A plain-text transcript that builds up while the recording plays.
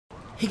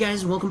Hey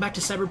guys, welcome back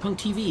to Cyberpunk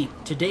TV.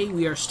 Today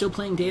we are still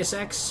playing Deus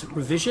Ex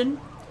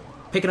Revision,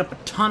 picking up a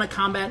ton of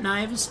combat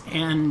knives,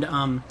 and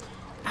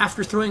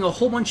after throwing a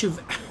whole bunch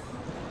of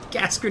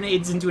gas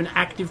grenades into an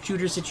active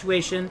shooter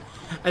situation,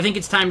 I think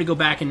it's time to go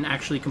back and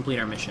actually complete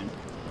our mission.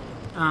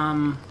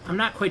 I'm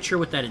not quite sure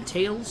what that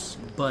entails,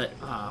 but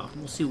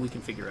we'll see what we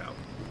can figure out.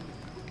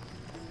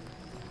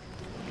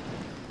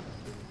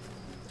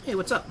 Hey,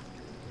 what's up?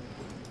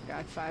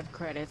 Got 5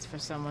 credits for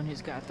someone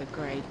who's got the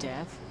Gray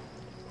Death.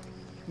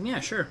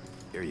 Yeah, sure.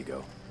 Here you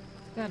go.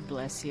 God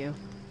bless you.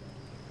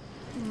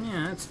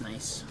 Yeah, that's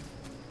nice.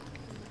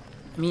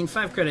 I mean,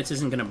 5 credits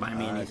isn't gonna buy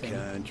me anything.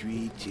 Our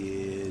country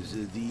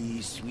 'tis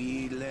the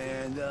sweet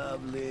land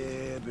of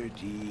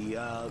liberty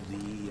of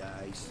the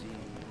icy.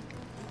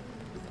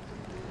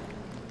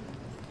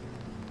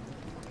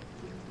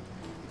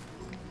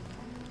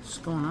 What's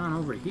going on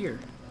over here?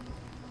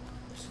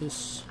 Is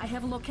this... I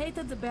have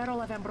located the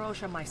barrel of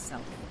ambrosia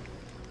myself.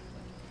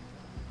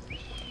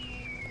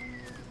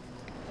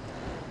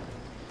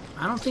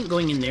 I don't think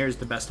going in there is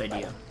the best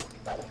idea.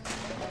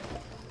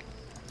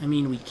 I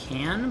mean, we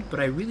can, but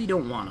I really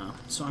don't wanna.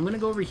 So I'm gonna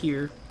go over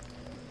here.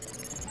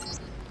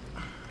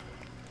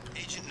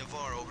 Agent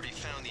Navarre already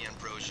found the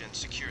ambrosia and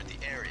secured the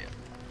area.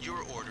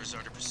 Your orders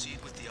are to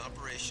proceed with the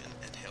operation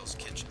at Hell's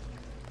Kitchen.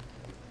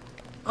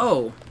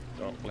 Oh.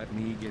 Don't let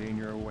me get in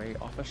your way,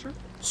 officer.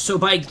 So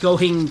by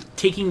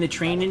taking the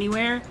train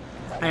anywhere,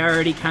 I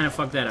already kind of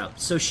fucked that up.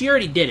 So she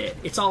already did it.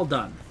 It's all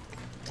done.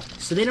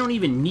 So they don't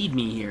even need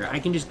me here. I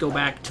can just go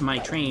back to my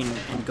train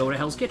and go to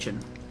Hell's Kitchen,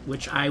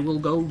 which I will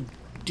go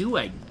do,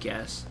 I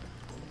guess.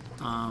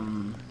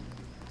 Alright.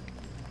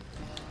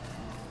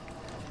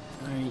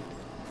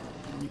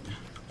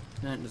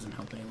 That doesn't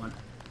help anyone.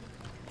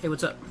 Hey,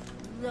 what's up?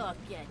 Look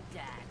at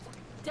that.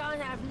 Don't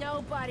have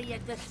nobody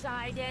at the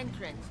side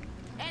entrance.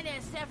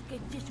 NSF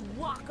could just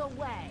walk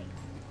away.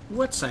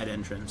 What side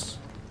entrance?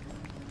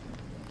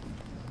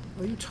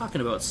 What are you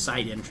talking about,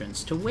 side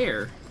entrance? To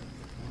where?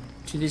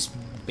 To this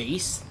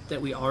base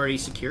that we already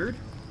secured?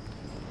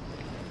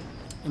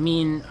 I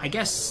mean, I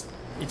guess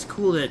it's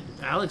cool that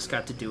Alex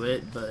got to do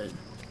it, but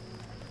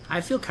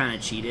I feel kind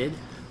of cheated.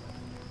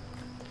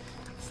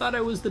 I thought I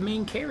was the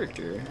main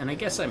character, and I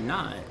guess I'm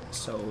not,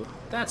 so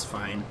that's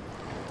fine.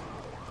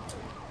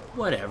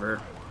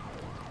 Whatever.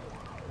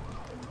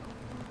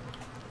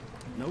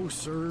 No,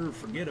 sir.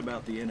 Forget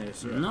about the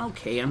NSF.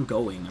 Okay, I'm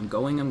going.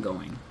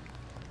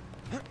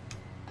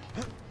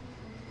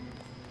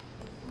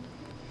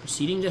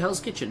 Proceeding to Hell's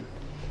Kitchen.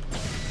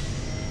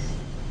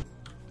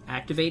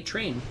 Activate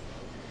train.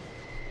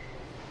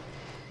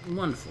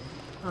 Wonderful.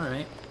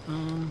 Alright,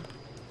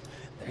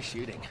 They're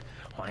shooting.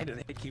 Why do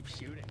they keep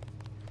shooting?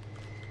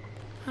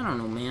 I don't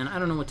know, man. I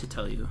don't know what to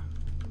tell you.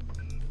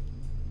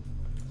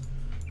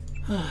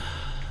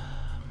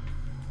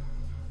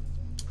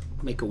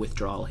 Make a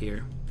withdrawal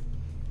here.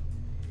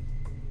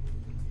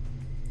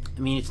 I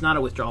mean, it's not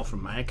a withdrawal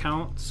from my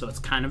account, so it's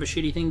kind of a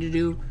shitty thing to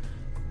do,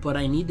 but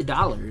I need the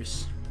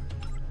dollars.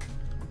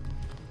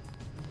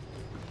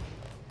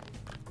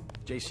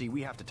 JC,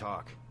 we have to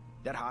talk.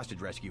 That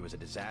hostage rescue was a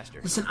disaster.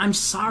 Listen, I'm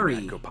sorry.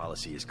 NATCO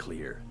policy is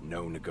clear.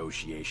 No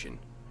negotiation.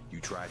 You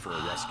try for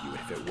a rescue, and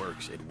if it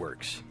works, it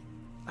works.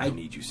 I don't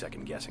need you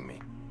second-guessing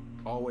me.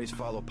 Always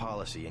follow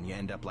policy, and you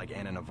end up like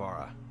Anna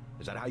Navarra.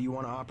 Is that how you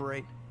want to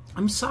operate?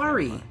 I'm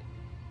sorry.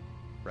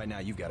 Right now,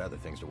 you've got other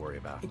things to worry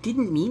about. I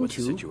didn't mean What's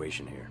to. the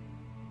situation here?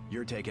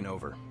 You're taking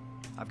over.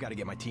 I've got to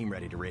get my team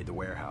ready to raid the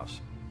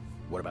warehouse.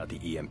 What about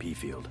the EMP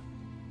field?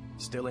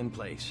 Still in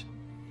place.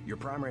 Your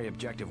primary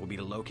objective will be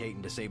to locate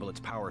and disable its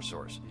power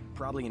source,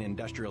 probably an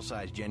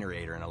industrial-sized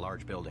generator in a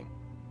large building.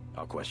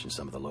 I'll question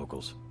some of the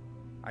locals.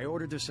 I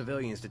ordered the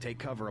civilians to take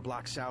cover a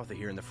block south of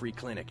here in the Free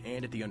Clinic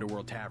and at the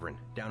Underworld Tavern,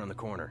 down on the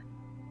corner.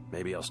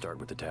 Maybe I'll start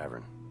with the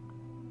tavern.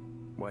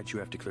 Why'd you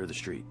have to clear the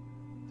street?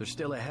 There's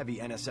still a heavy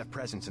NSF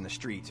presence in the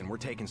streets, and we're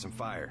taking some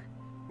fire.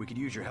 We could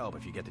use your help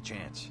if you get the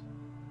chance.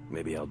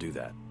 Maybe I'll do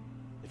that.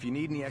 If you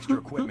need any extra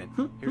equipment,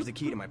 here's the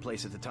key to my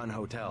place at the Ton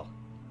Hotel.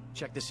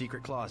 Check the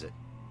secret closet.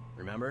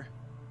 Remember?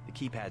 The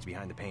keypad's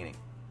behind the painting.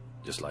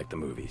 Just like the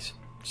movies.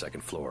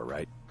 2nd floor,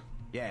 right?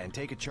 Yeah, and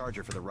take a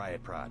charger for the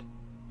riot prod.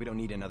 We don't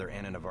need another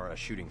Anna Navarra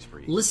shooting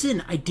spree.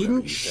 Listen, I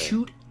didn't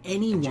shoot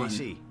anyone. And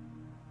JC,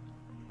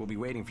 we'll be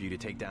waiting for you to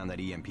take down that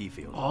EMP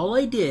field. All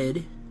I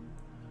did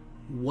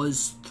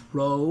was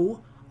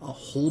throw a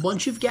whole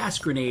bunch of gas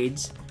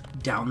grenades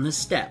down the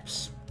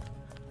steps.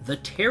 The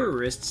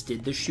terrorists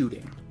did the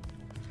shooting.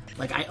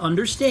 Like, I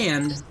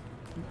understand,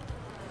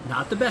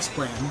 not the best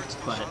plan,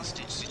 but...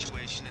 Hostage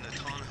situation in the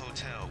Ton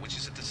Hotel, which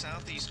is at the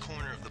southeast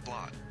corner of the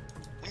block.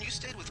 When you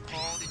stayed with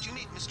Paul, did you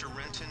meet Mr.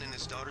 Renton and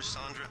his daughter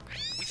Sandra?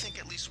 We think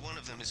at least one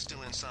of them is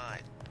still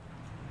inside.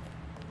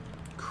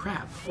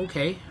 Crap,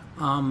 okay.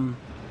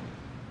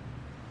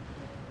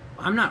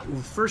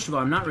 First of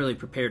all, I'm not really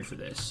prepared for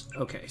this.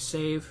 Okay,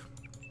 save.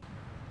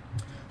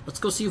 Let's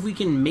go see if we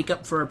can make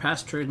up for our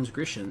past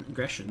transgressions.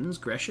 Gressions?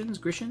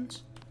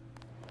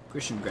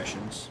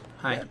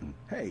 Hi. Den.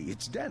 Hey,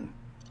 it's Den.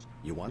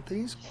 You want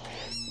these?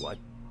 What?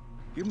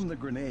 Give him the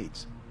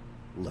grenades.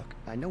 Look,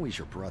 I know he's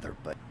your brother,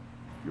 but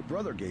Your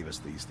brother gave us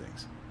these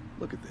things.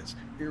 Look at this.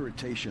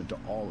 Irritation to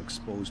all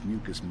exposed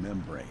mucous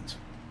membranes.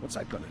 What's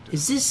that gonna do?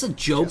 Is this a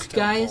joke, Just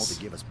tell Paul guys?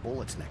 to give us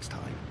bullets next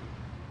time.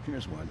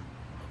 Here's one.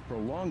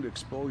 Prolonged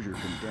exposure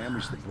can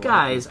damage the blood.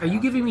 Guys, are you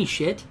giving me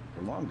shit?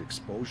 Prolonged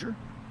exposure?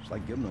 It's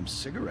like giving them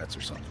cigarettes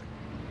or something.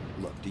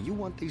 Look, do you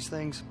want these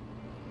things?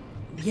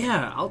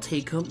 Yeah, I'll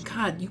take them.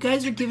 God, you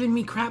guys are giving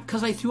me crap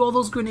because I threw all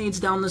those grenades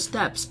down the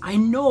steps. I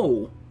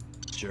know.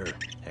 Sure.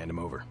 Hand them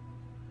over.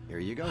 Here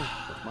you go,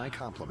 with my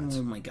compliments.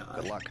 Oh my god.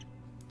 Good luck.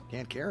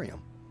 Can't carry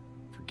them.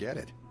 Forget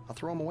it. I'll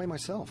throw them away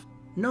myself.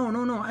 No,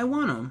 I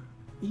want them.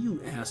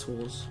 You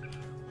assholes.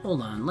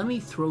 Hold on, let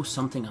me throw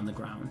something on the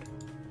ground.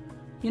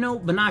 You know,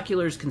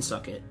 binoculars can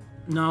suck it.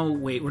 No,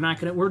 wait, we're not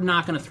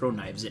gonna throw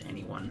knives at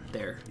anyone.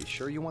 There. You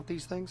sure you want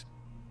these things?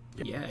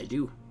 Yeah, I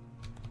do.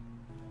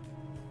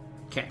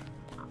 Okay.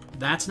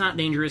 That's not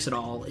dangerous at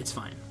all. It's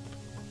fine.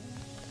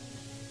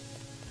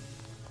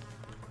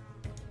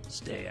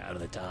 Stay out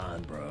of the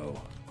ton, bro.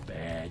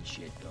 Bad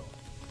shit going.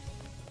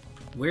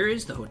 Where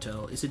is the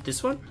hotel? Is it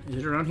this one? Is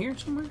it around here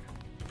somewhere?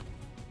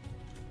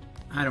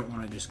 I don't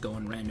want to just go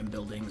in random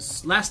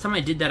buildings. Last time I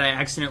did that, I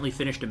accidentally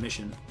finished a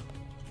mission.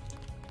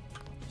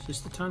 Is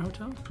this the Ton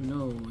Hotel?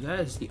 No, that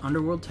is the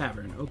Underworld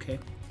Tavern. Okay.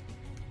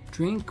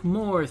 Drink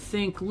more,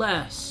 think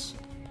less.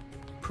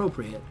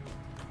 Appropriate.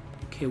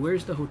 Okay,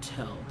 where's the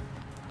hotel?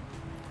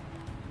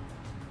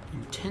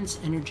 Intense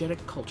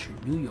energetic culture,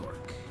 New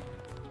York.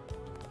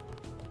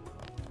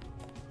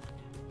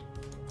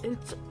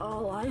 It's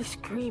all ice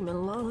cream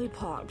and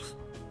lollipops.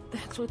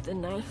 That's what the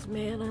nice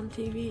man on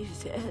TV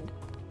said.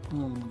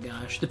 Oh my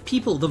gosh. The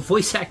people, the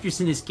voice actors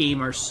in this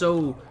game are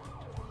so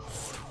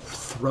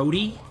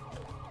throaty.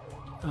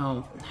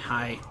 Oh,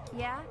 hi.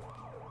 Yeah?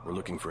 We're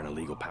looking for an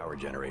illegal power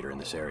generator in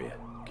this area.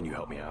 Can you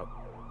help me out?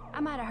 I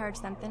might have heard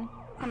something.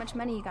 How much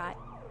money you got?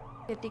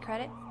 50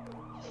 credits?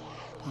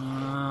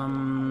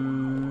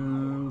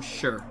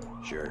 Sure.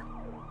 Sure.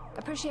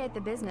 Appreciate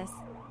the business.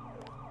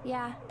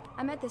 Yeah,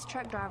 I met this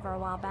truck driver a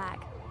while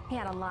back. He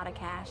had a lot of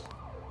cash.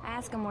 I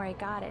asked him where he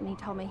got it, and he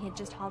told me he'd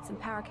just hauled some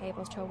power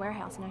cables to a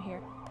warehouse near here.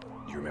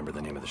 Do you remember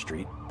the name of the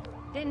street?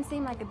 Didn't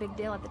seem like a big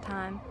deal at the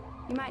time.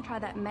 You might try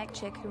that mech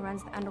chick who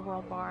runs the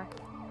Underworld bar.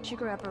 She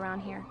grew up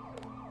around here.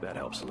 That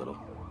helps a little.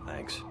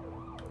 Thanks.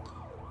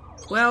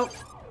 Well,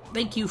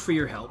 thank you for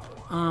your help.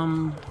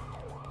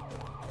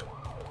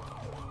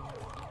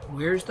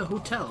 Where's the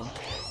hotel?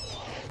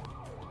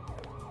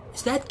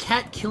 Is that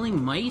cat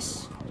killing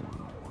mice?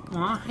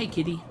 Aw, hey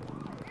kitty.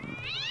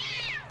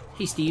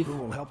 Hey Steve. Who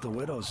will help the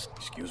widows?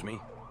 Excuse me?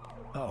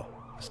 Oh.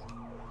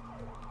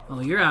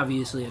 Oh, you're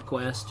obviously a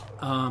quest.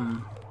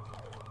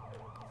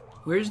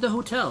 Where's the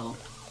hotel?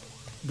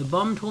 The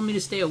bum told me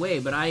to stay away,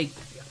 but I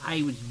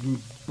was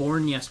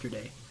born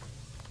yesterday.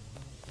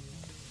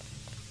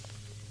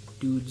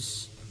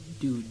 Dudes.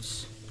 Do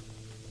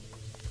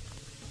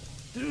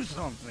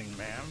something,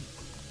 man.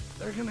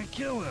 They're gonna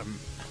kill him.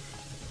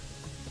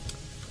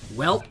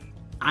 Well,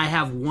 I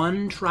have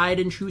one tried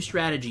and true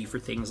strategy for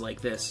things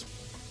like this.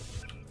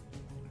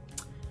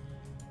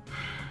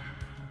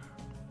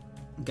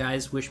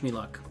 Guys, wish me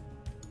luck.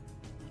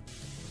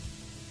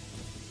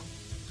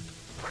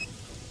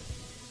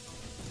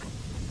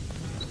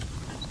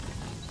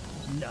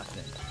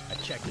 Nothing. I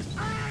checked it.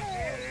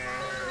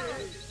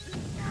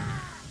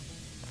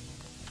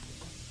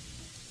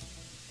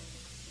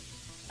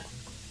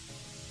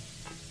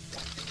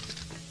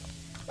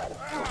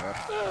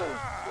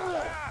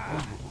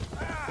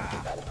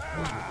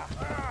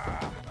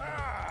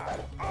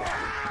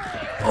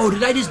 Oh,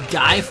 did I just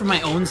die from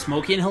my own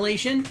smoke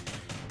inhalation?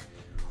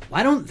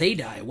 Why don't they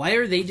die? Why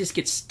are they just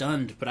get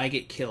stunned, but I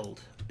get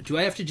killed? Do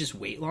I have to just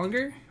wait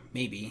longer?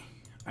 Maybe.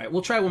 Alright,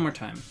 we'll try one more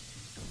time.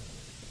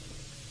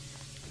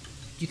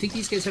 Do you think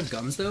these guys have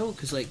guns, though?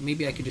 Because, like,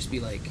 maybe I could just be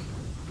like...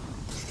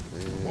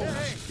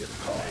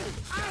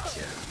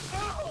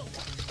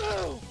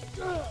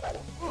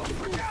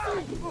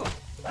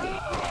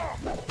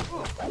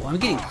 Well, I'm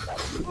getting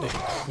the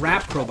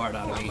crap crowbarred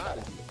out of me.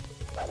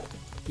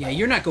 Yeah,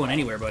 you're not going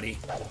anywhere, buddy.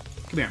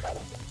 Come here.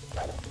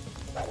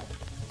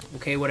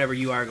 Okay, whatever,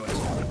 you are going.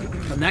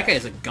 And that guy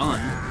has a gun.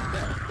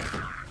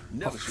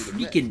 A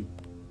freaking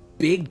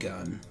big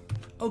gun.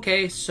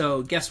 Okay,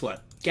 so guess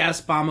what?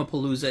 Gas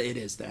Bombapalooza it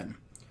is then.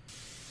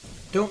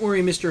 Don't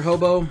worry, Mr.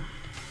 Hobo.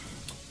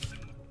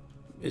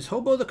 Is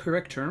hobo the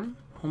correct term?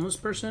 Homeless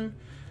person?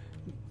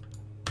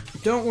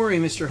 Don't worry,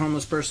 Mr.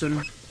 Homeless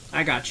Person.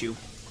 I got you.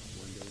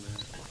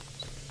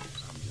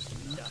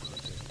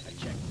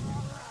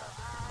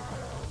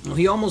 Well,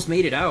 he almost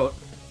made it out.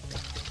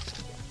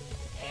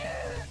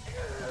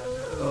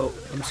 Oh,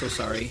 I'm so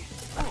sorry.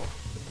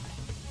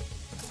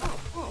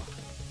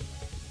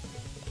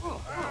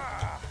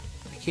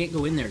 I can't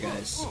go in there,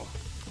 guys.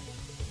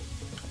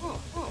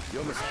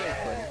 Your mistake,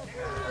 buddy.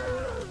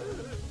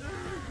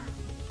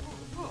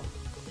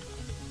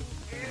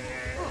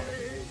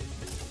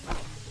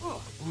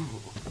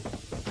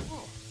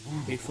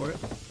 Wait for it.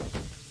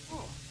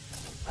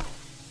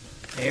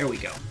 There we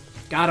go.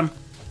 Got him.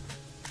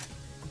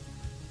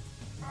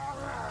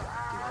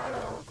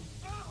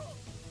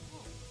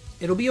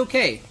 It'll be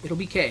okay. It'll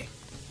be okay.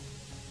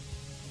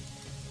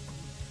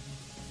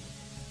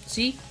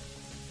 See?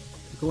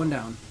 You're going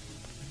down.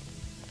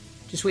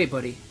 Just wait,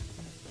 buddy.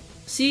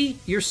 See?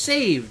 You're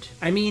saved.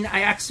 I mean,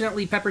 I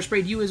accidentally pepper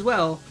sprayed you as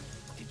well.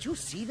 Did you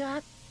see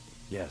that?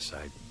 Yes,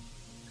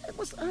 It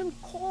was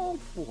uncalled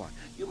for.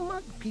 You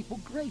mug people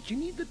great. You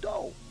need the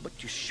dough.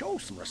 But you show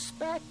some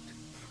respect.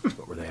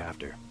 What were they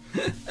after?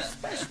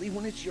 Especially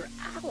when it's your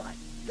ally.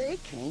 They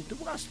came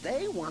to us.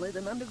 They wanted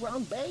an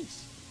underground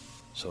base.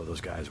 So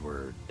those guys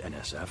were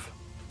NSF?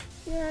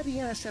 Yeah, the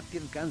NSF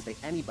give guns to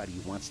anybody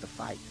who wants to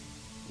fight.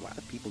 A lot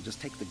of people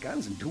just take the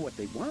guns and do what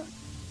they want.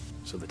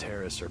 So the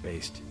terrorists are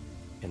based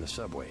in the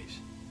subways?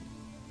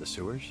 The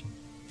sewers?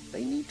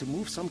 They need to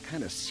move some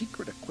kind of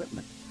secret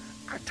equipment.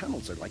 Our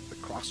tunnels are like the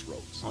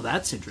crossroads. Well,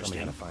 that's Tell me interesting.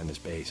 how to find this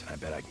base, and I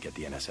bet I can get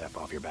the NSF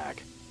off your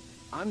back.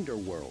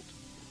 Underworld.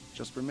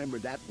 Just remember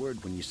that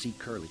word when you see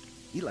Curly.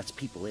 He lets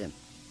people in.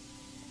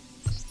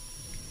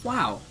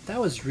 Wow, that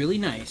was really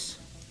nice.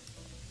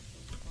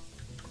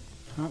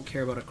 I don't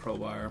care about a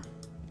crowbar.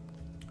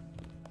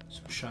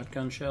 Some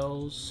shotgun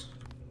shells.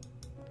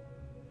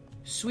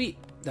 Sweet,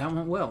 that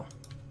went well.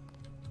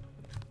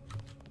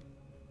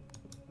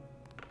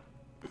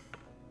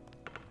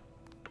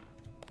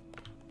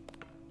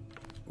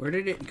 Where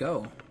did it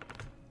go?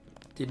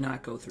 Did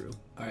not go through.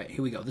 Alright,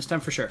 here we go. This time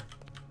for sure.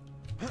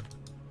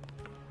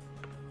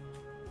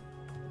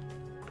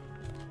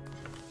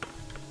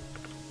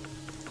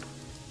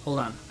 Hold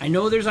on. I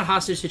know there's a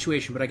hostage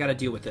situation, but I gotta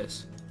deal with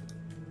this.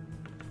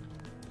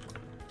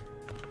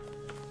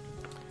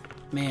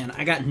 Man,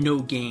 I got no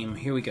game.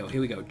 Here we go.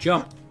 Here we go.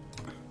 Jump.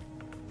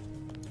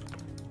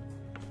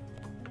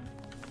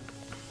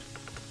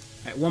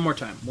 Alright, one more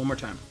time. One more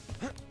time.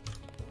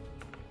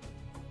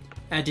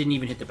 That didn't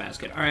even hit the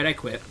basket. Alright, I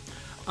quit.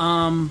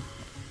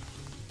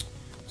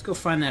 Let's go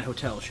find that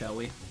hotel, shall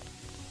we?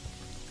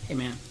 Hey,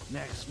 man.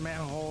 Next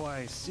manhole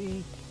I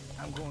see,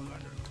 I'm going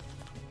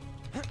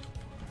under.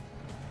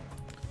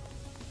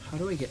 How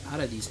do I get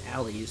out of these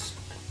alleys?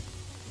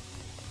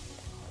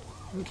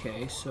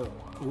 Okay, so...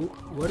 Ooh,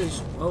 what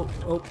is...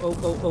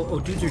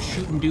 Oh, dudes are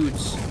shooting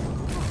dudes.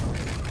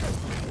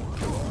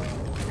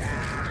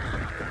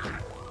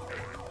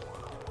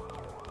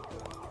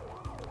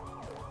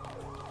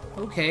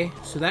 Okay,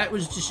 so that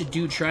was just a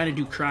dude trying to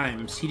do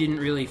crimes. He didn't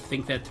really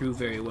think that through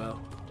very well.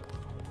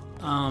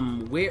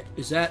 Where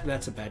is that?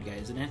 That's a bad guy,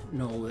 isn't it?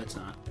 No, that's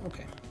not.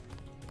 Okay.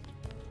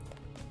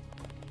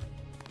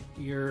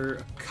 You're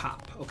a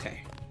cop.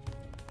 Okay.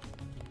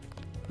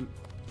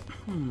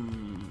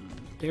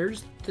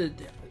 There's the...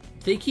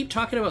 They keep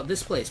talking about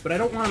this place, but I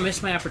don't want to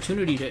miss my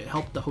opportunity to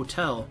help the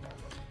hotel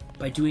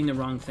by doing the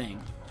wrong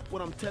thing.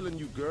 What I'm telling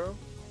you, girl.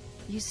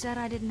 You said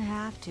I didn't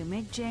have to.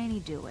 Make Janie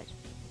do it.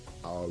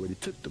 I already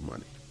took the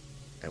money.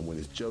 And when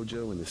it's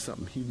JoJo and it's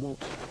something he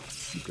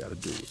wants, you gotta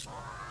do it.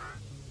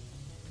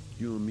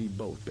 You and me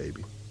both,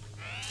 baby.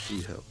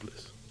 We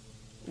helpless.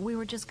 We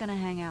were just gonna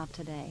hang out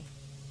today.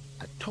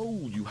 I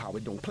told you,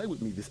 Howard, don't play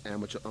with me this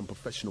amateur,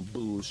 unprofessional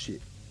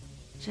bullshit.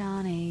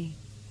 Johnny.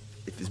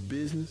 If it's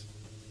business,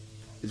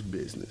 it's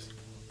business.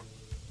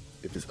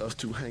 If it's us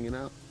two hanging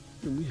out,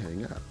 then we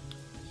hang out.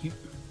 You...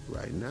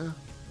 Right now.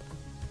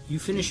 You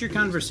finish your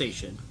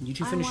conversation. You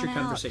two finish your I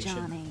conversation.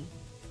 want out, Johnny.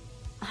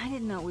 I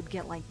didn't know it would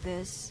get like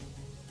this.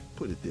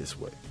 Put it this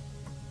way.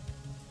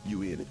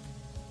 You in it.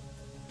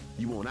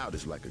 You want out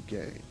is like a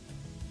game.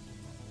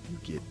 You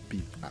get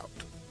beat out.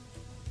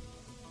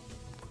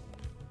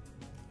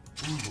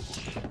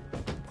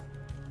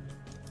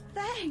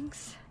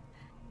 Thanks.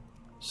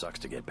 Sucks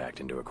to get backed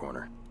into a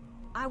corner.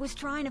 I was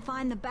trying to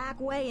find the back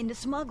way into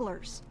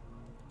Smugglers.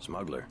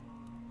 Smuggler?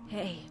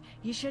 Hey,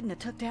 you shouldn't have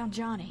took down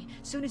Johnny.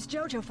 Soon as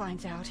JoJo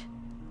finds out.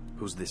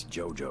 Who's this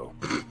JoJo?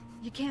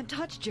 You can't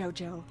touch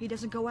JoJo. He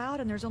doesn't go out,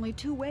 and there's only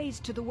 2 ways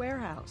to the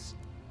warehouse.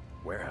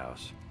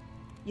 Warehouse?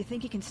 You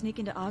think he can sneak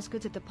into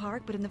Osgood's at the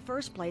park, but in the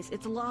first place,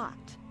 it's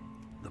locked.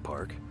 The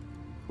park?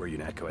 Where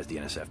UNATCO has the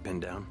NSF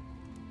pinned down?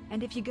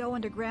 And if you go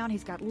underground,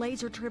 he's got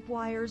laser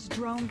tripwires,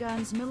 drone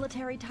guns,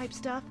 military-type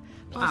stuff,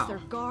 plus Wow. there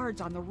are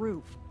guards on the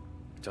roof.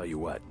 Tell you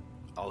what,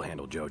 I'll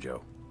handle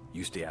JoJo.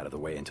 You stay out of the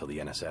way until the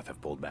NSF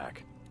have pulled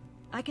back.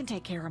 I can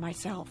take care of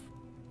myself.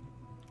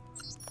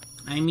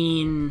 I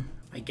mean,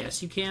 I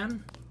guess you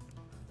can.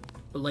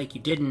 But, like,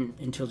 you didn't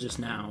until just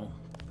now.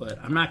 But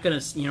I'm not gonna...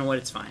 You know what?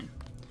 It's fine.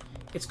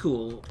 It's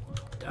cool.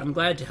 I'm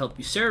glad to help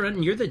you. Sarah,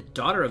 you're the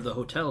daughter of the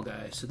hotel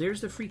guy. So there's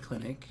the free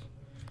clinic.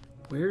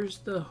 Where's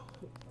the...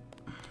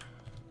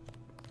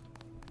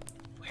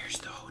 Where's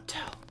the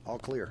hotel? All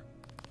clear.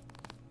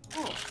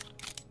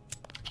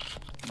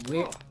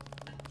 Where...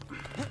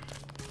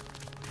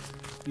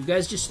 You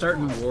guys just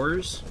starting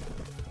wars?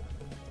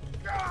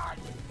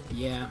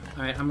 Yeah,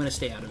 alright, I'm gonna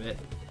stay out of it.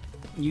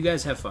 You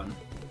guys have fun.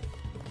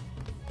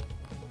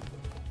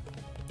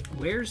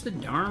 Where's the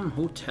darn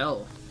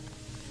hotel?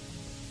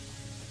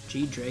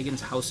 Jade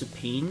Dragon's House of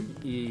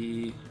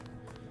Pain?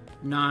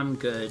 No, I'm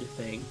good,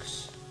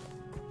 thanks.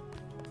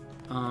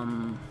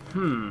 I'm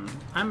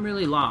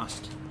really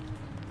lost.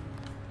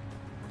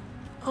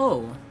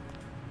 Oh.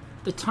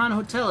 The Ton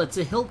Hotel. It's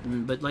a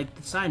Hilton, but like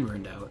the sign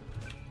burned out.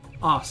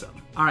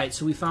 Awesome. Alright,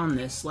 so we found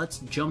this. Let's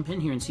jump in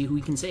here and see who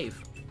we can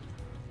save.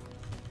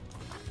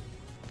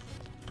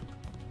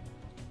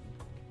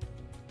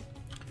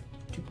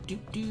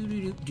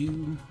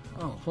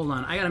 Oh, hold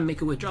on. I gotta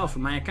make a withdrawal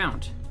from my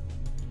account.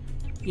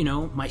 You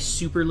know, my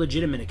super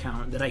legitimate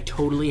account that I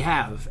totally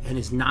have, and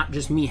is not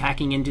just me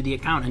hacking into the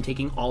account and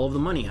taking all of the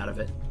money out of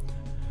it.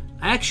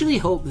 I actually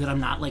hope that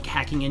I'm not like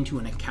hacking into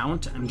an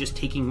account. I'm just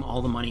taking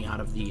all the money out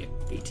of the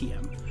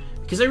ATM.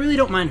 Because I really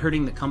don't mind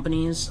hurting the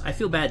companies. I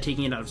feel bad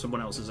taking it out of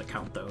someone else's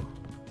account, though.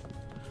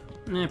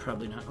 Nah,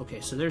 probably not.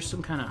 Okay, so there's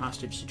some kind of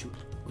hostage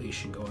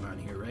situation going on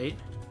here, right?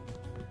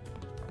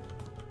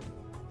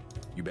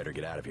 You better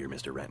get out of here,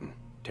 Mr. Renton.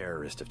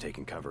 Terrorists have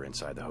taken cover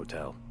inside the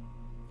hotel.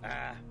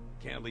 Ah,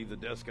 can't leave the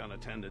desk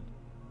unattended.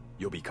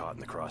 You'll be caught in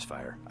the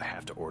crossfire. I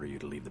have to order you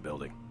to leave the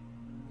building.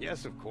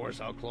 Yes, of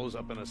course. I'll close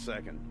up in a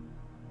second.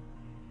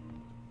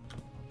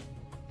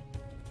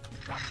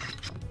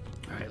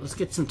 Alright, let's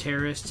get some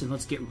terrorists and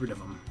let's get rid of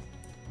them.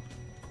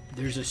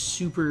 There's a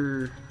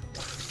super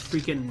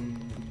freaking...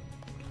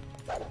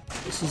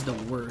 This is the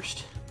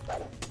worst.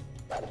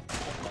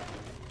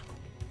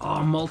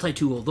 Oh,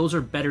 multi-tool. Those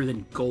are better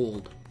than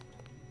gold.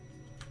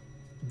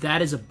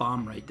 That is a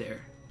bomb right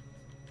there.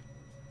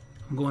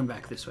 I'm going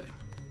back this way.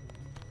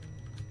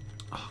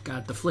 Oh,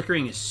 God. The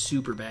flickering is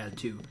super bad,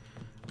 too.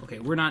 Okay,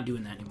 we're not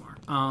doing that anymore.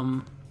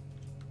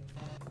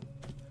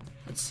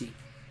 Let's see.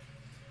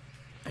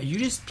 Are you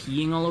just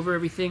peeing all over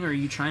everything, or are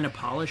you trying to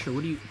polish, or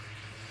what do you...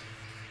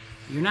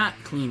 You're not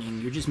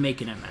cleaning. You're just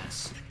making a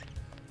mess.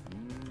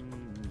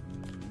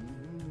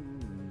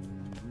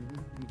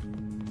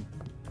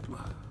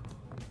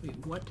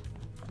 Wait, what?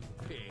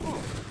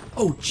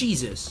 Oh,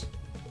 Jesus.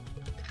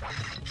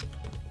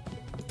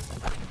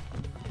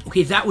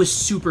 Okay, that was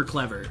super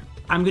clever.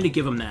 I'm gonna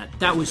give him that.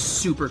 That was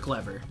super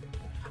clever.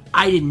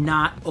 I did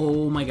not...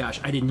 Oh my gosh,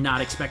 I did not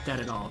expect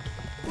that at all.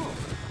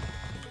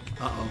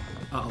 Uh-oh.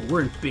 Uh-oh,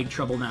 we're in big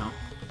trouble now.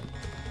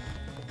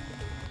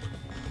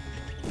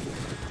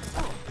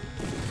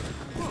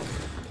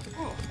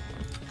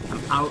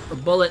 I'm out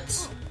of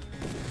bullets.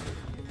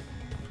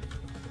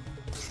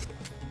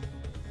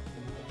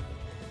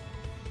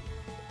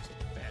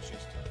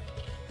 Fascist.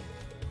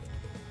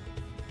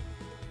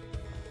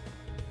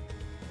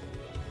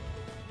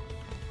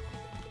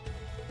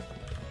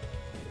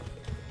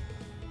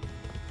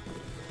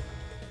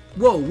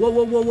 Whoa, whoa,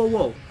 whoa, whoa, whoa,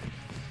 whoa.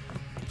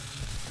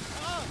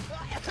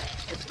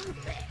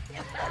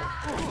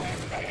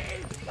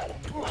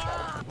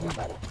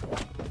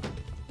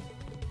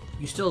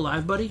 You still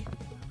alive, buddy?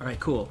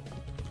 Alright, cool.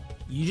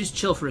 You just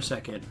chill for a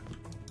second.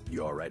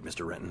 You alright,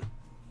 Mr. Renton?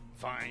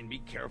 Fine, be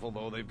careful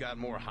though. They've got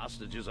more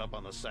hostages up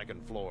on the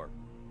second floor.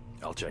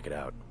 I'll check it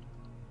out.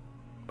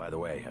 By the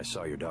way, I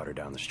saw your daughter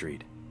down the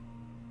street.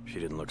 She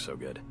didn't look so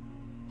good.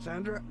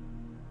 Sandra?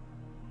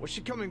 Was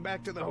she coming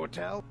back to the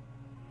hotel?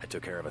 I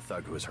took care of a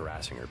thug who was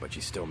harassing her, but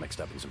she's still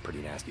mixed up in some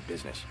pretty nasty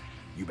business.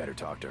 You better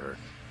talk to her.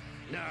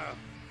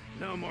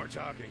 No more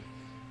talking.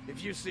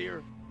 If you see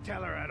her,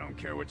 tell her I don't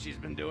care what she's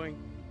been doing.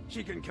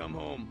 She can come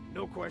home.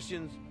 No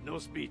questions, no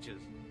speeches.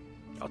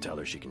 I'll tell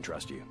her she can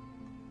trust you.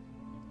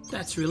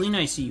 That's really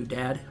nice of you,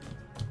 Dad.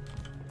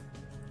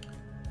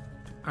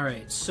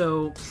 Alright,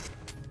 so...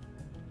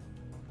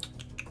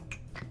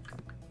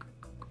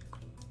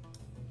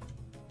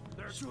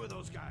 There are two of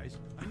those guys.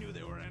 I knew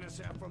they were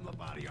NSF from the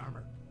body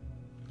armor.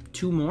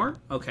 Two more?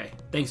 Okay,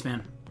 thanks,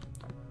 man.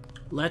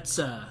 Let's,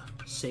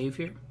 save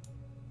here.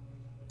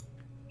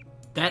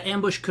 That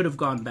ambush could have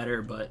gone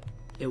better, but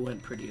it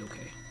went pretty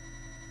okay.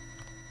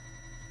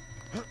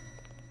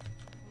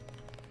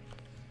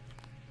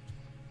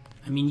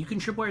 I mean, you can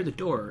tripwire the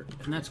door,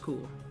 and that's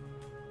cool.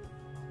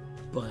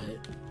 But...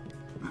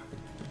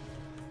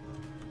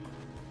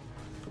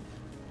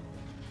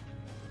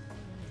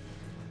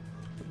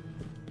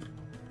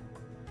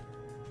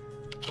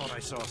 Thought I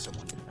saw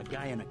someone. A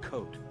guy in a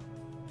coat.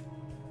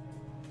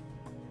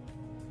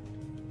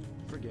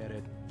 Forget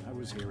it. I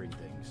was hearing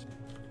things.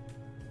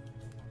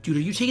 Dude,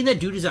 are you taking that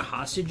dude as a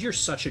hostage? You're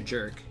such a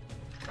jerk.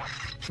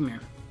 Come here.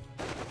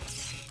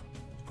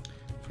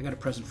 I got a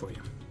present for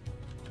you.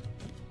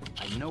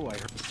 I know I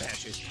heard the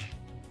fascist.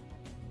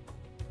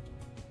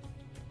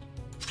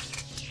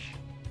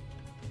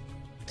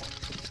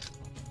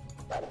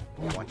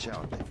 Watch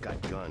out, they've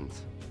got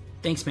guns.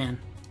 Thanks, man.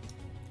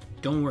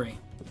 Don't worry.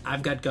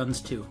 I've got guns,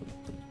 too.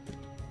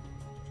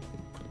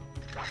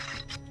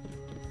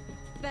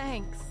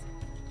 Thanks.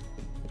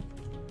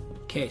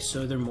 Okay,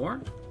 so are there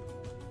more?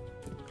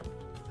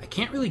 I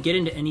can't really get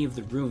into any of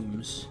the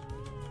rooms.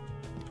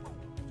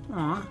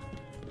 Aw.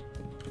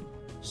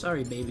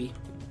 Sorry, baby.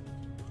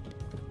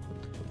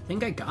 I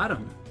think I got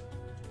him.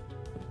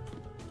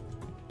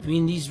 I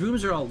mean, these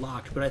rooms are all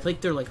locked, but I think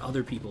they're like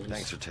other people's.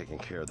 Thanks for taking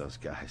care of those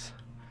guys.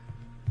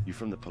 You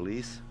from the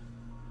police?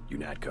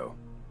 UNATCO.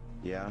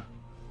 Yeah?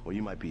 Well,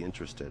 you might be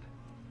interested.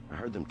 I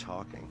heard them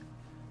talking.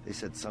 They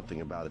said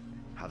something about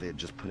how they had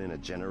just put in a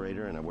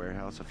generator in a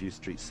warehouse a few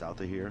streets south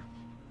of here.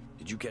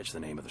 Did you catch the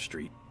name of the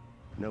street?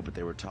 No, but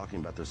they were talking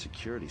about their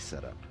security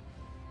setup.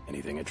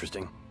 Anything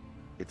interesting?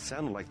 It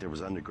sounded like there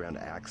was underground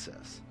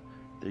access.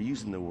 They're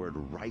using the word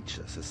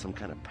righteous as some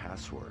kind of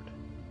password.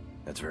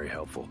 That's very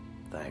helpful.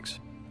 Thanks.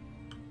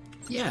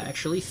 Yeah,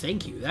 actually,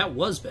 thank you. That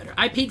was better.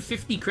 I paid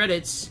 50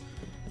 credits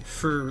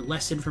for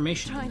less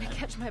information. Trying to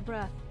catch my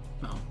breath.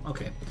 Oh,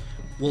 okay.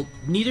 Well,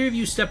 neither of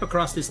you step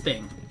across this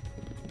thing.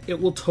 It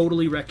will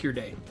totally wreck your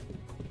day.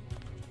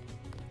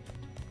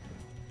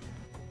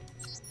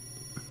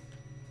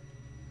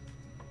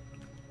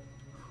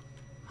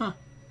 Huh.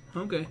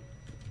 Okay.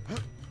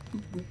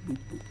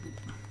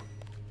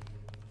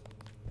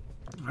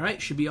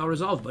 Alright, should be all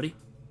resolved, buddy.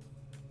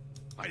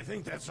 I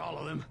think that's all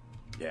of them.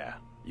 Yeah,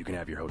 you can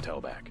have your hotel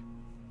back.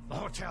 The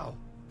hotel.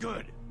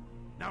 Good.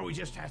 Now we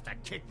just have to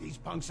kick these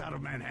punks out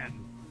of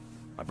Manhattan.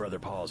 My brother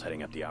Paul's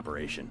heading up the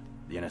operation.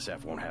 The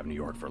NSF won't have New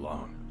York for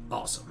long.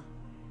 Awesome.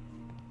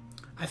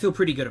 I feel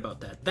pretty good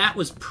about that. That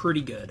was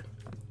pretty good.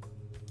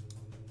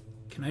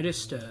 Can I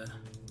just,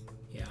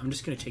 yeah, I'm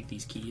just gonna take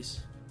these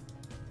keys.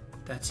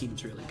 That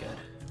seems really good.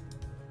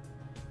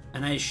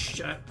 And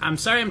I'm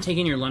sorry I'm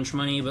taking your lunch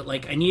money, but,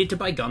 like, I needed to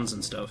buy guns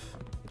and stuff.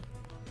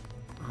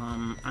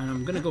 And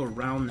I'm gonna go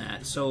around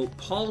that. So,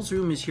 Paul's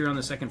room is here on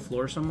the second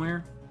floor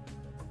somewhere.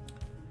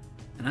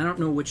 And I don't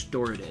know which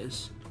door it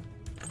is.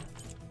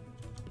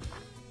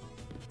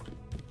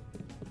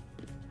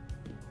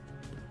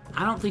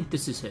 I don't think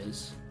this is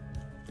his.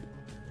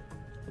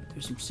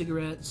 There's some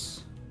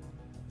cigarettes.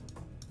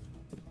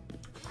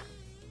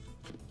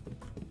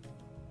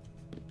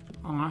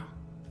 Aw,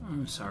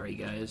 I'm sorry,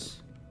 guys.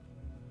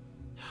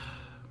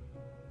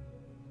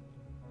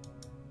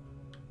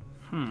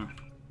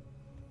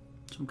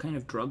 Some kind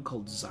of drug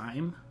called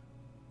Zyme?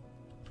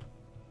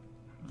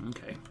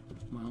 Okay.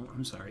 Well,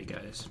 I'm sorry,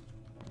 guys.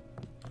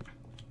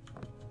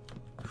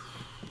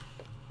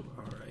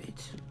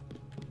 Alright.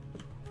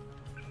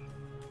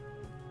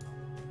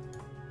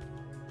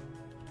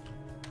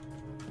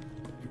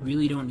 I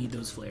really don't need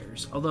those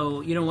flares.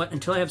 Although, you know what?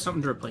 Until I have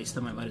something to replace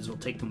them, I might as well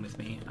take them with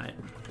me. I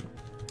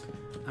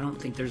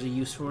don't think there's a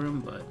use for them,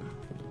 but...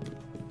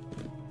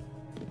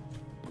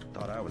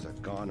 Thought I was a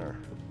goner.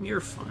 You're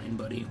fine,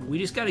 buddy. We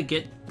just gotta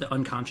get the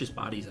unconscious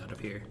bodies out of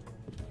here.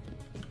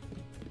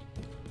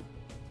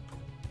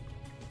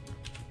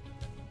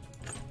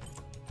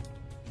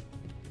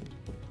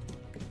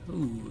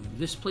 Ooh,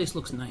 this place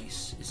looks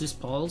nice. Is this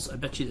Paul's? I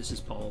bet you this is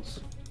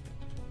Paul's.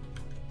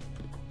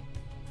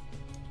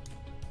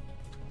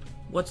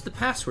 What's the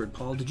password,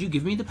 Paul? Did you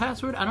give me the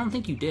password? I don't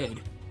think you did.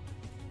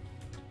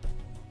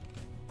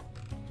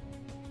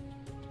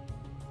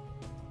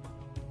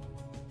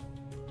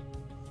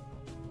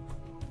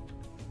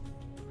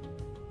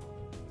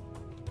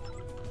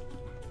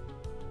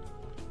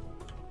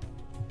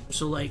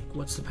 So, like,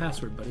 what's the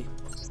password, buddy?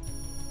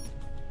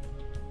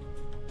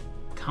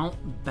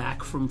 Count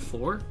back from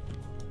 4?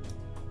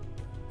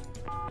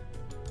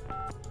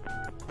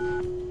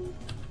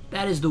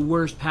 That is the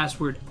worst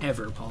password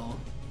ever, Paul.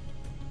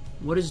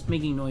 What is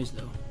making noise,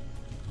 though?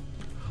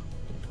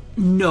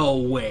 No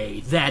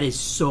way! That is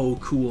so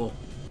cool.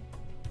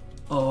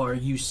 Oh, are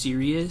you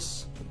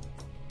serious?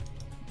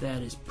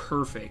 That is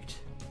perfect.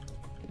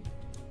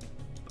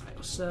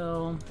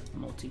 Biocell,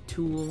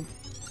 multi-tool,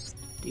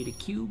 data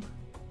cube.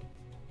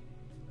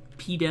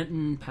 P.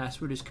 Denton,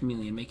 password is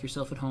chameleon. Make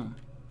yourself at home.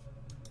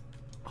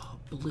 Oh,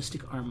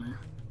 ballistic armor.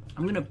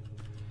 I'm gonna...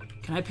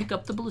 Can I pick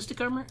up the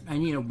ballistic armor? I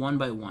need a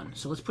 1x1.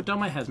 So let's put down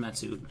my hazmat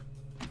suit.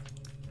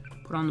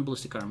 Put on the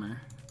ballistic armor.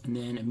 And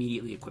then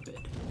immediately equip it.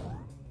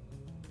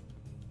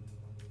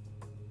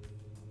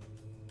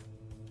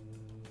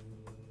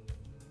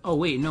 Oh,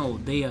 wait, no.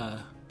 They,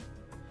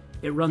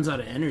 it runs out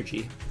of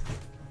energy.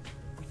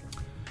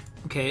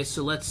 Okay,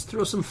 so let's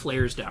throw some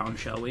flares down,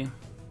 shall we?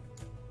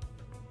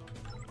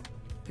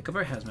 Pick up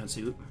our hazmat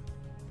suit.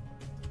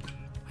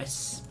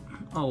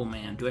 Oh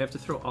man, do I have to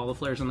throw all the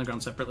flares on the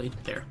ground separately?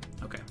 There,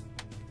 okay.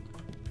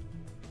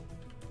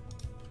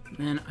 And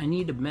then I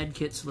need a med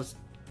kit, so let's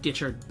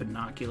ditch our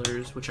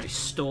binoculars, which I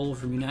stole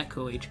from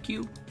UNATCO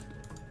HQ.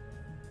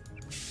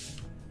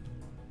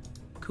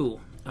 Cool,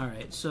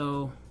 alright,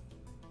 so...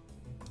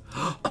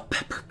 a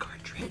pepper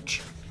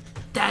cartridge!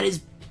 That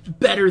is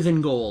better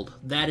than gold.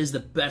 That is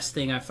the best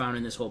thing I've found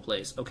in this whole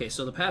place. Okay,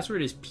 so the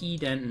password is P.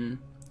 Denton.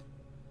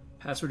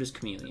 Password is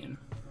chameleon.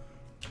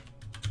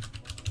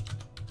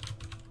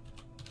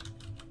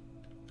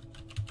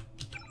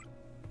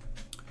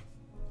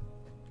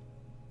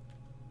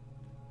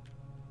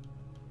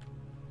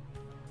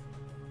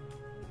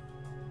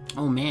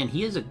 Oh man,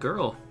 he is a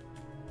girl.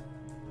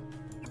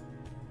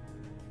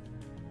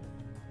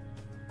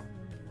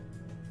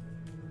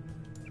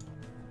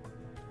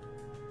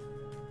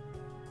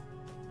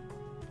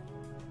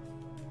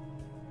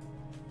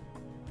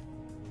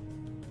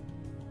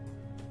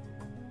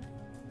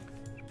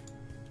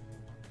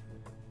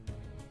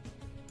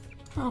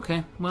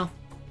 Okay, well.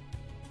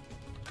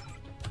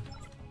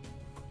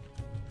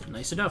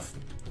 Nice enough.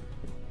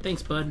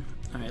 Thanks, bud.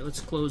 Alright, let's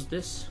close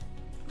this.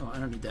 Oh, I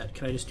don't need that.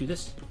 Can I just do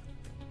this?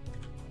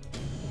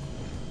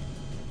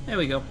 There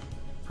we go.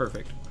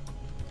 Perfect.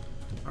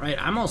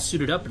 Alright, I'm all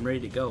suited up and ready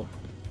to go.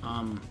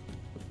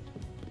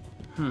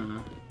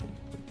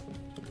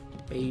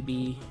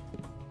 Baby.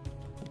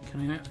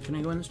 Can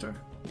I go in the store?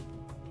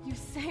 You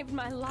saved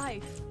my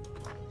life.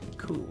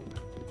 Cool.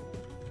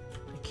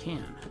 I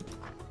can.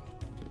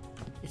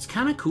 It's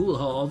kind of cool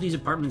how all these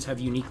apartments have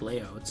unique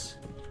layouts.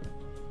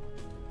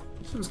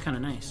 This one's kind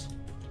of nice.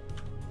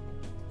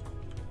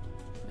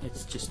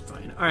 It's just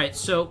fine. Alright,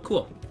 so,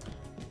 cool.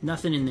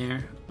 Nothing in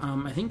there.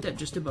 I think that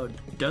just about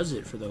does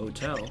it for the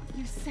hotel.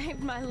 You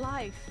saved my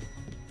life.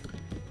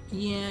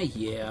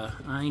 Yeah,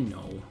 I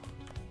know.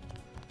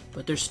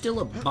 But there's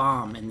still a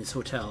bomb in this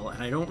hotel,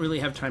 and I don't really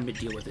have time to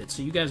deal with it,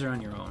 so you guys are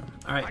on your own.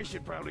 Alright. I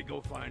should probably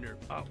go find her.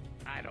 Oh,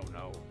 I don't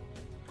know.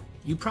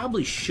 You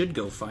probably should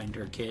go find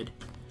her, kid.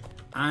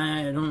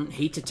 I don't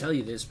hate to tell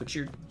you this, but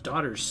your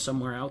daughter's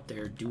somewhere out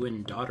there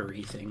doing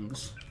daughtery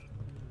things.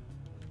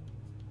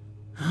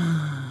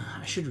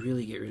 I should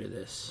really get rid of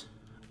this.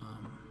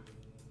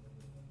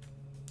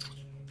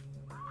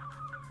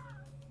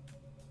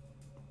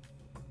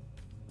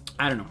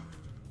 I don't know.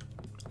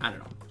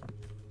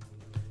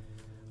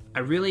 I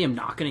really am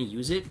not going to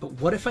use it, but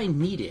what if I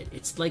need it?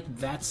 It's like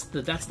that's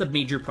the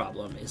major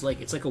problem. Is like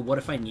it's like a what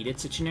if I need it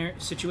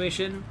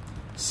situation.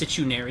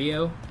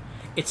 Situario.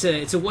 It's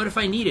a what if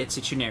I need it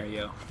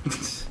situario.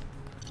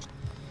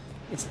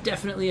 It's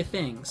definitely a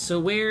thing. So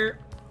where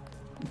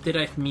did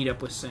I meet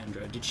up with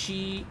Sandra? Did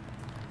she?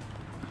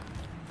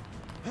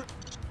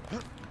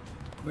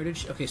 Where did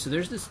she? Okay, so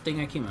there's this thing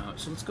I came out.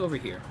 So let's go over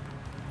here.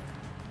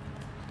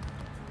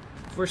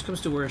 If worst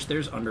comes to worst,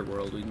 there's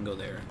Underworld. We can go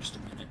there in just a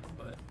minute.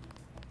 But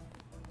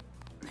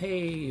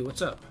hey,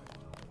 what's up?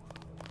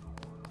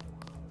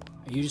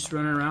 Are you just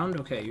running around?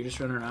 Okay, you're just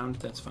running around.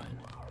 That's fine.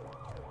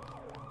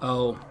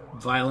 Oh,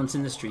 violence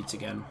in the streets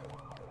again.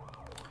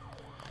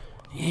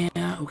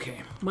 Yeah,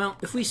 okay. Well,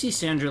 if we see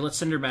Sandra, let's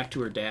send her back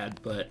to her dad,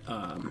 but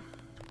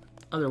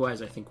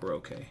otherwise I think we're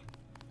okay.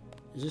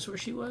 Is this where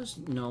she was?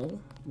 No.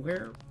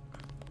 Where?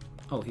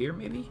 Oh, here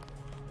maybe?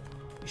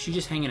 Is she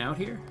just hanging out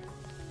here?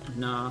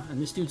 Nah,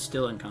 and this dude's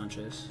still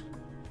unconscious.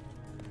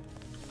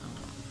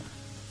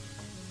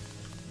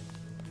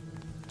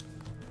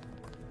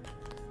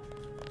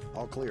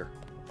 All clear.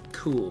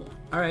 Cool.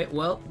 Alright,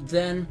 well,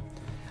 then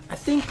I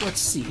think, let's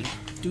see.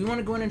 Do we want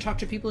to go in and talk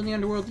to people in the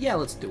underworld? Yeah,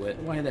 let's do it.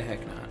 Why the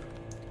heck not?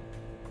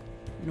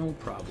 No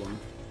problem.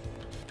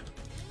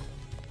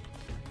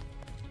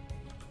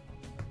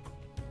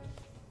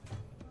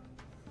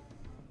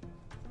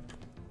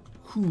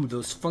 Ooh,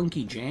 those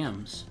funky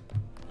jams.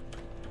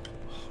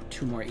 Oh,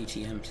 2 more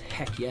ATMs.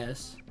 Heck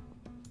yes.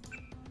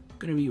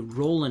 Gonna be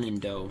rolling in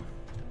dough.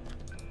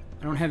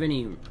 I don't have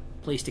any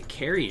place to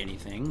carry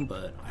anything,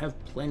 but I have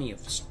plenty of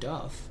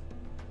stuff.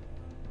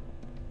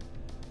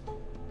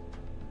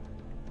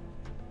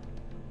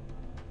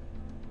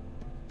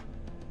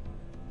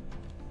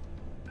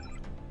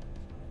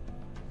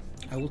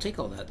 I will take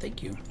all that,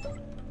 thank you.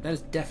 That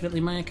is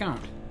definitely my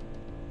account.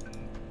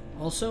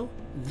 Also,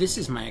 this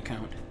is my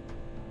account.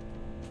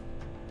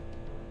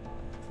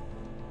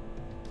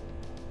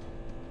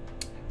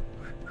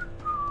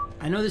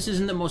 I know this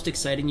isn't the most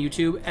exciting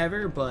YouTube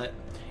ever, but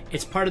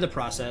it's part of the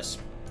process.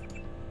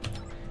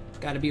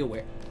 Gotta be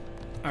aware.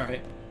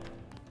 Alright.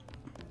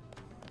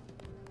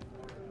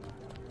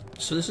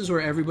 So this is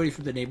where everybody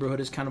from the neighborhood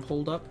is kind of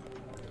holed up.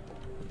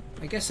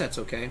 I guess that's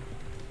okay.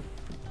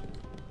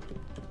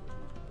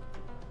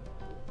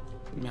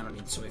 I don't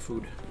need soy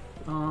food.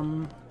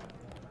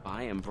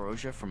 Buy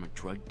ambrosia from a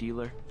drug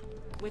dealer?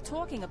 We're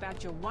talking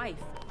about your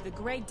wife, the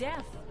Grey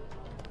Death.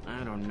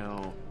 I don't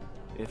know.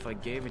 If I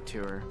gave it to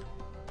her,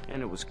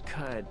 and it was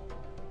cut...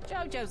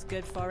 Jojo's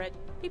good for it.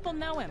 People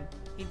know him.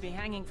 He'd be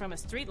hanging from a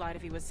streetlight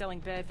if he was selling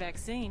bad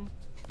vaccine.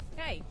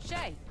 Hey,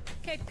 Shay,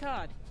 Cape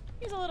Cod.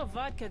 Here's a little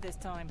vodka this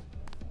time.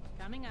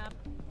 Coming up.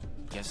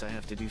 Guess I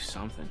have to do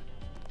something.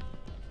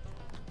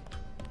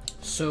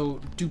 So,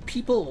 do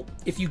people...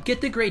 If you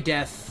get the Grey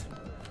Death,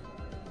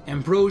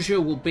 ambrosia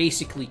will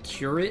basically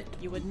cure it?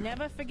 You would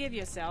never forgive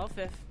yourself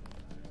if...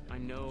 I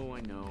know.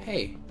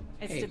 Hey.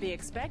 It's to be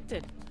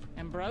expected.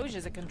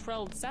 Ambrosia's a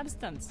controlled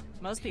substance.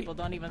 Most people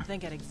don't even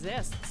think it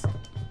exists.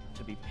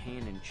 To be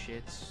panning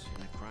chits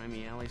in a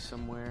grimy alley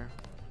somewhere?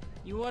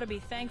 You ought to be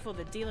thankful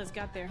the dealers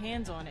got their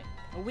hands on it.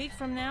 A week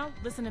from now,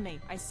 listen to me.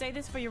 I say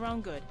this for your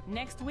own good.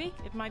 Next week,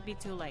 it might be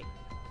too late.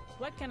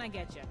 What can I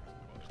get you?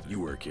 You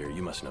work here,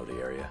 you must know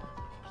the area.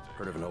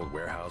 Heard of an old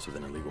warehouse with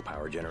an illegal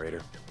power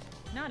generator?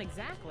 Not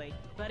exactly,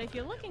 but if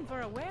you're looking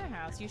for a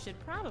warehouse, you should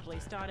probably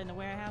start in the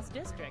warehouse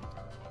district.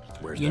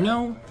 Where's you that?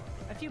 know?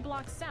 A few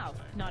blocks south.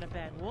 Not a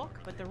bad walk,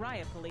 but the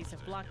riot police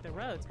have blocked the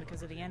roads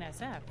because of the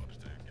NSF.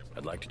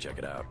 I'd like to check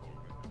it out.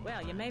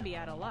 Well, you may be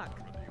out of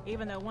luck.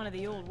 Even though one of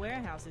the old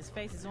warehouses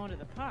faces onto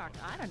the park,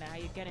 I don't know how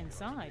you'd get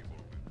inside.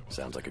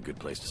 Sounds like a good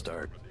place to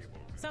start.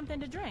 Something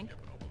to drink.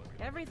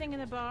 Everything in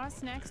the bar,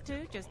 snacks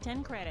too, just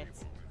 10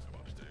 credits.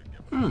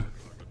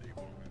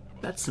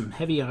 That's some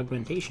heavy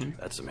augmentation.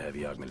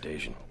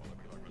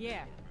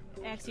 Yeah.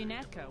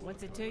 Axionatco,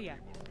 what's it to you?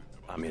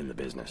 I'm in the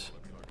business.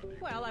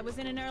 Well, I was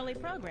in an early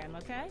program,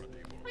 okay?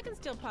 I can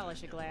still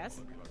polish a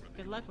glass.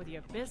 Good luck with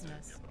your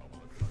business.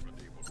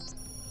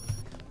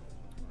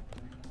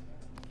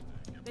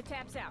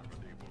 Taps out.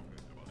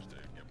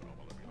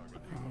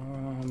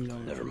 No.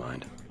 Never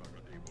mind.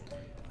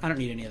 I don't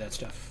need any of that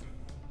stuff.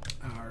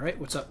 Alright,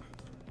 what's up?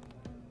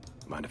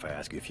 Mind if I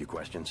ask you a few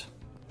questions?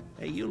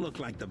 Hey, you look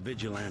like the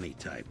vigilante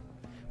type.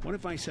 What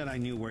if I said I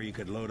knew where you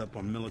could load up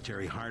on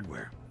military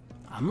hardware?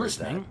 I'm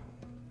listening.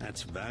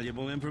 That's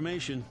valuable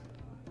information.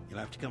 You'll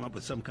have to come up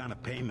with some kind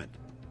of payment.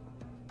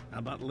 How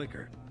about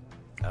liquor?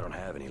 I don't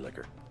have any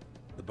liquor.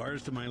 The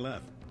bar's to my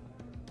left.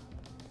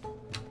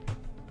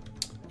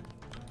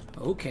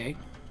 Okay.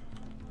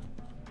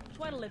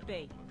 What'll it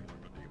be?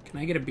 Can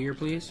I get a beer,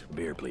 please?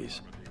 Beer,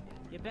 please.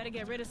 You better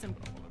get rid of some...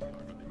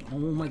 Oh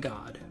my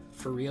god.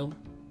 For real?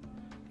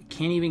 I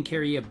can't even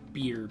carry a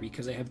beer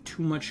because I have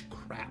too much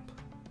crap.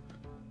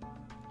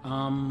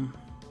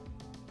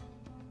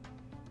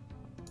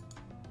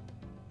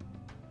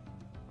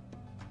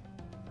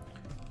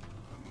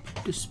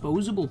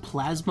 Disposable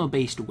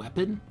plasma-based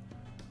weapon?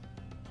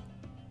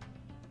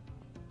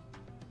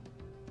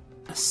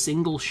 A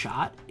single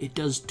shot? It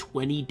does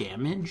 20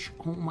 damage?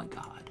 Oh my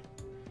god.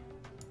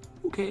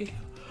 Okay.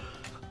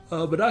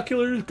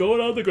 Binoculars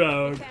going on the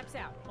ground. Taps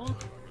out. Oh.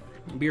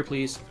 Beer,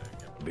 please.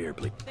 Beer,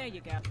 please. There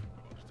you go.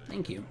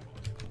 Thank you.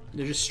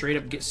 They're just straight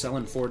up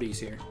selling 40s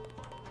here.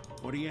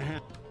 What do you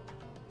have?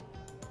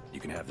 You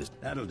can have this.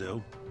 That'll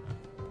do.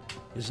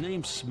 His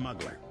name's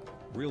Smuggler.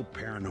 Real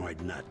paranoid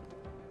nut.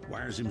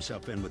 Wires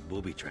himself in with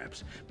booby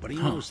traps, but he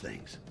knows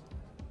things.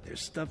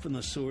 There's stuff in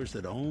the sewers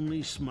that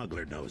only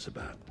Smuggler knows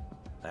about.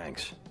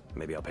 Thanks.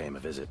 Maybe I'll pay him a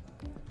visit.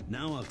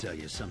 Now I'll tell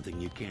you something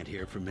you can't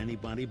hear from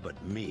anybody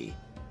but me.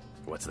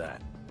 What's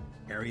that?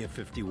 Area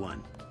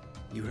 51.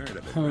 You heard of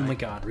it, Oh right? my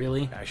god,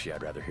 really? Actually,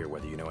 I'd rather hear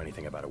whether you know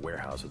anything about a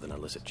warehouse with an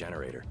illicit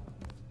generator.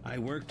 I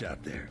worked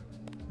out there.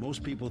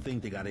 Most people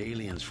think they got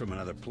aliens from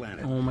another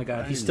planet. Oh my but god,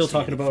 I he's didn't still see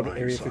talking any about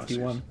flying Area saucers.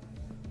 51.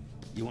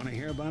 You want to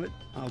hear about it?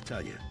 I'll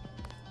tell you.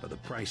 For the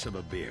price of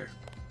a beer.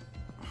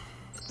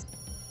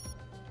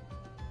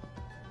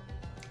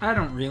 I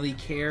don't really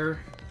care,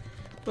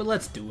 but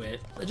let's do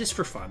it. Just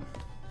for fun.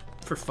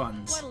 For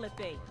funs. What'll it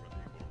be?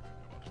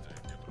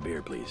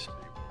 Beer, please.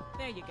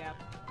 There you go.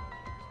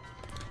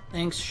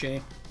 Thanks,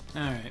 Shay.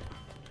 Alright.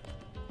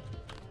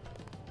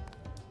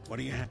 What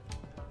do you have?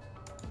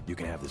 You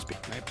can have this beer.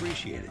 I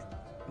appreciate it.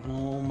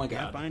 Oh my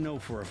god. Yep, I know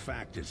for a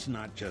fact it's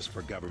not just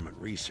for government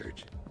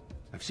research.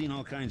 I've seen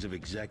all kinds of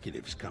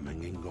executives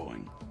coming and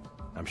going.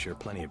 I'm sure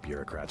plenty of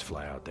bureaucrats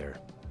fly out there.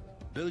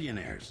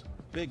 Billionaires.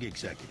 Big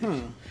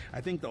executives.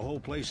 I think the whole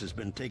place has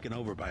been taken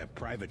over by a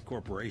private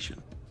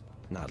corporation.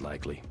 Not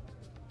likely.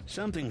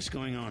 Something's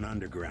going on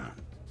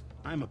underground.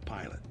 I'm a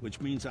pilot, which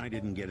means I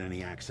didn't get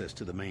any access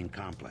to the main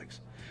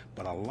complex.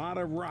 But a lot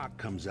of rock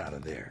comes out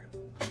of there.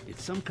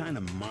 It's some kind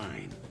of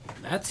mine.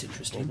 That's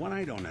interesting. But what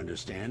I don't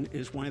understand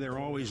is why they're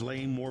always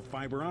laying more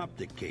fiber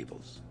optic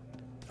cables.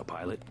 A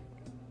pilot?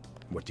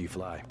 What do you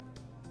fly?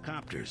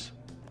 Copters.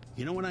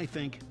 You know what I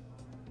think?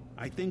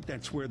 I think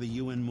that's where the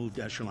UN moved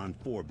Echelon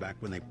 4 back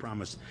when they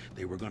promised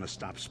they were going to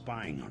stop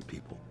spying on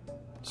people.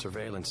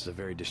 Surveillance is a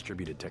very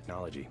distributed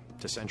technology.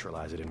 To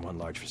centralize it in one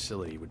large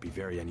facility would be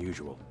very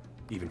unusual,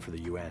 even for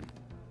the UN.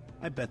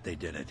 I bet they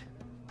did it.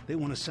 They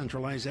want to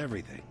centralize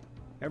everything.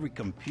 Every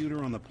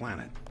computer on the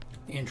planet.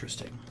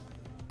 Interesting.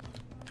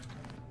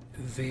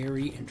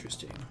 Very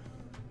interesting.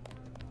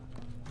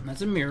 And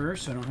that's a mirror,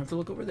 so I don't have to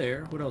look over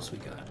there. What else we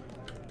got?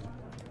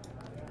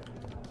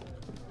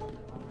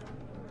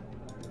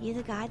 You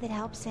the guy that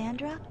helped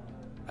Sandra?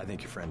 I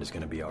think your friend is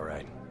going to be all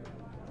right.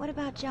 What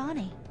about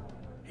Johnny?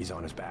 He's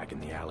on his back in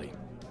the alley.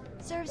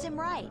 Serves him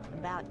right.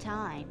 About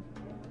time.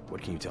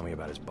 What can you tell me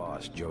about his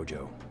boss,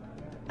 Jojo?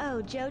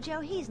 Oh,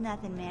 Jojo, he's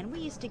nothing, man. We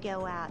used to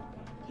go out.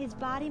 His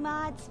body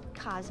mods?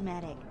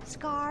 Cosmetic.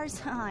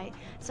 Scars? I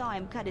saw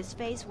him cut his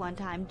face one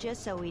time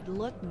just so he'd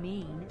look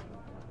mean.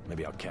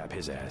 Maybe I'll cap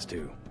his ass,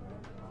 too.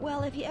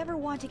 Well, if you ever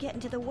want to get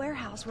into the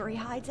warehouse where he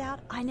hides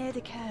out, I know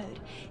the code.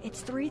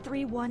 It's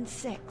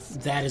 3316.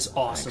 That is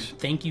awesome.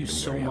 Thanks. Thank you Been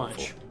so very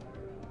much. helpful.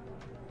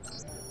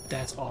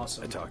 That's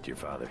awesome. I talked to your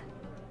father.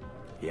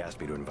 He asked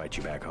me to invite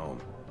you back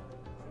home.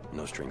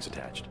 No strings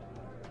attached.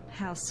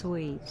 How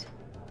sweet.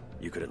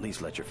 You could at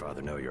least let your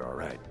father know you're all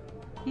right.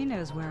 He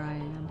knows where I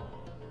am.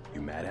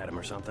 You mad at him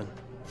or something?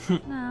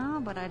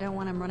 No, but I don't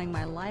want him running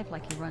my life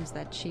like he runs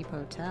that cheap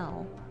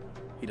hotel.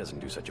 He doesn't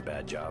do such a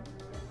bad job.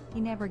 He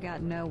never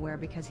got nowhere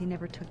because he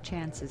never took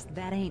chances.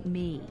 That ain't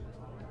me.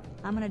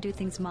 I'm gonna do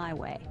things my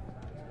way.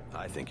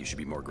 I think you should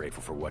be more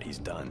grateful for what he's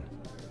done.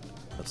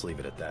 Let's leave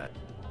it at that.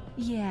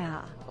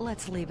 Yeah,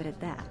 let's leave it at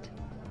that.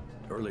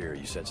 Earlier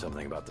you said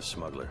something about the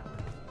smuggler.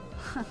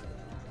 Tough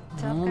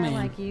Oh, guy man.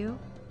 like you.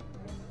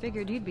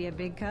 Figured you'd be a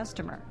big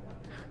customer.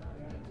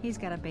 He's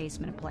got a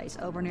basement place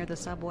over near the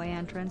subway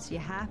entrance. You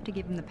have to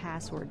give him the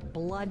password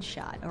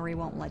Bloodshot or he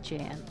won't let you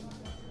in.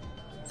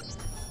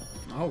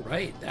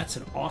 Alright, that's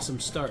an awesome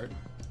start.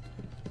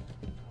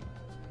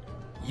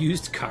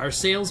 Used car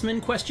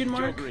salesman, question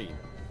mark? Joe Green,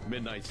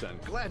 Midnight Sun,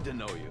 glad to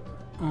know you.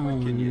 Oh,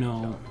 What can you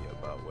no. tell me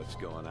about what's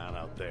going on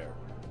out there?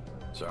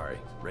 Sorry,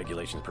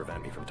 regulations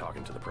prevent me from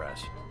talking to the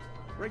press.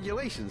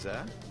 Regulations,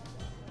 huh?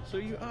 So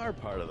you are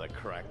part of the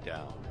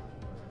crackdown.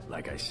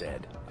 Like I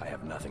said, I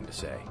have nothing to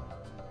say.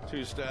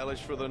 Too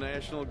stylish for the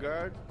National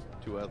Guard?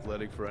 Too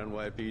athletic for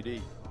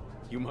NYPD?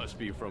 You must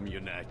be from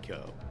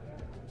UNATCO.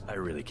 I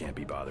really can't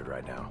be bothered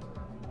right now.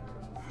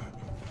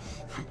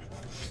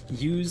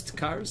 Used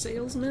car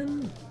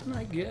salesman,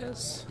 I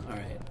guess.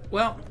 Alright.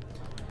 Well,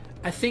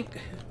 I think,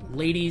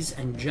 ladies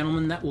and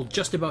gentlemen, that will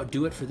just about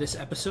do it for this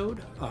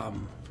episode.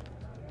 I'm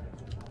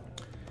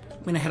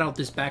going to head out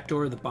this back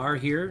door of the bar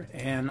here,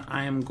 and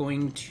I am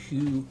going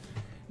to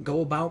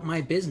go about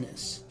my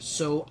business.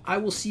 So I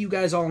will see you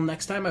guys all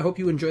next time. I hope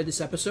you enjoyed this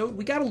episode.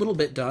 We got a little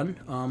bit done.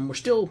 We're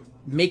still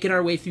making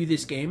our way through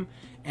this game,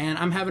 and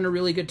I'm having a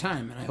really good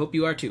time, and I hope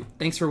you are too.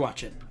 Thanks for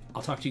watching.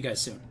 I'll talk to you guys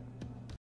soon.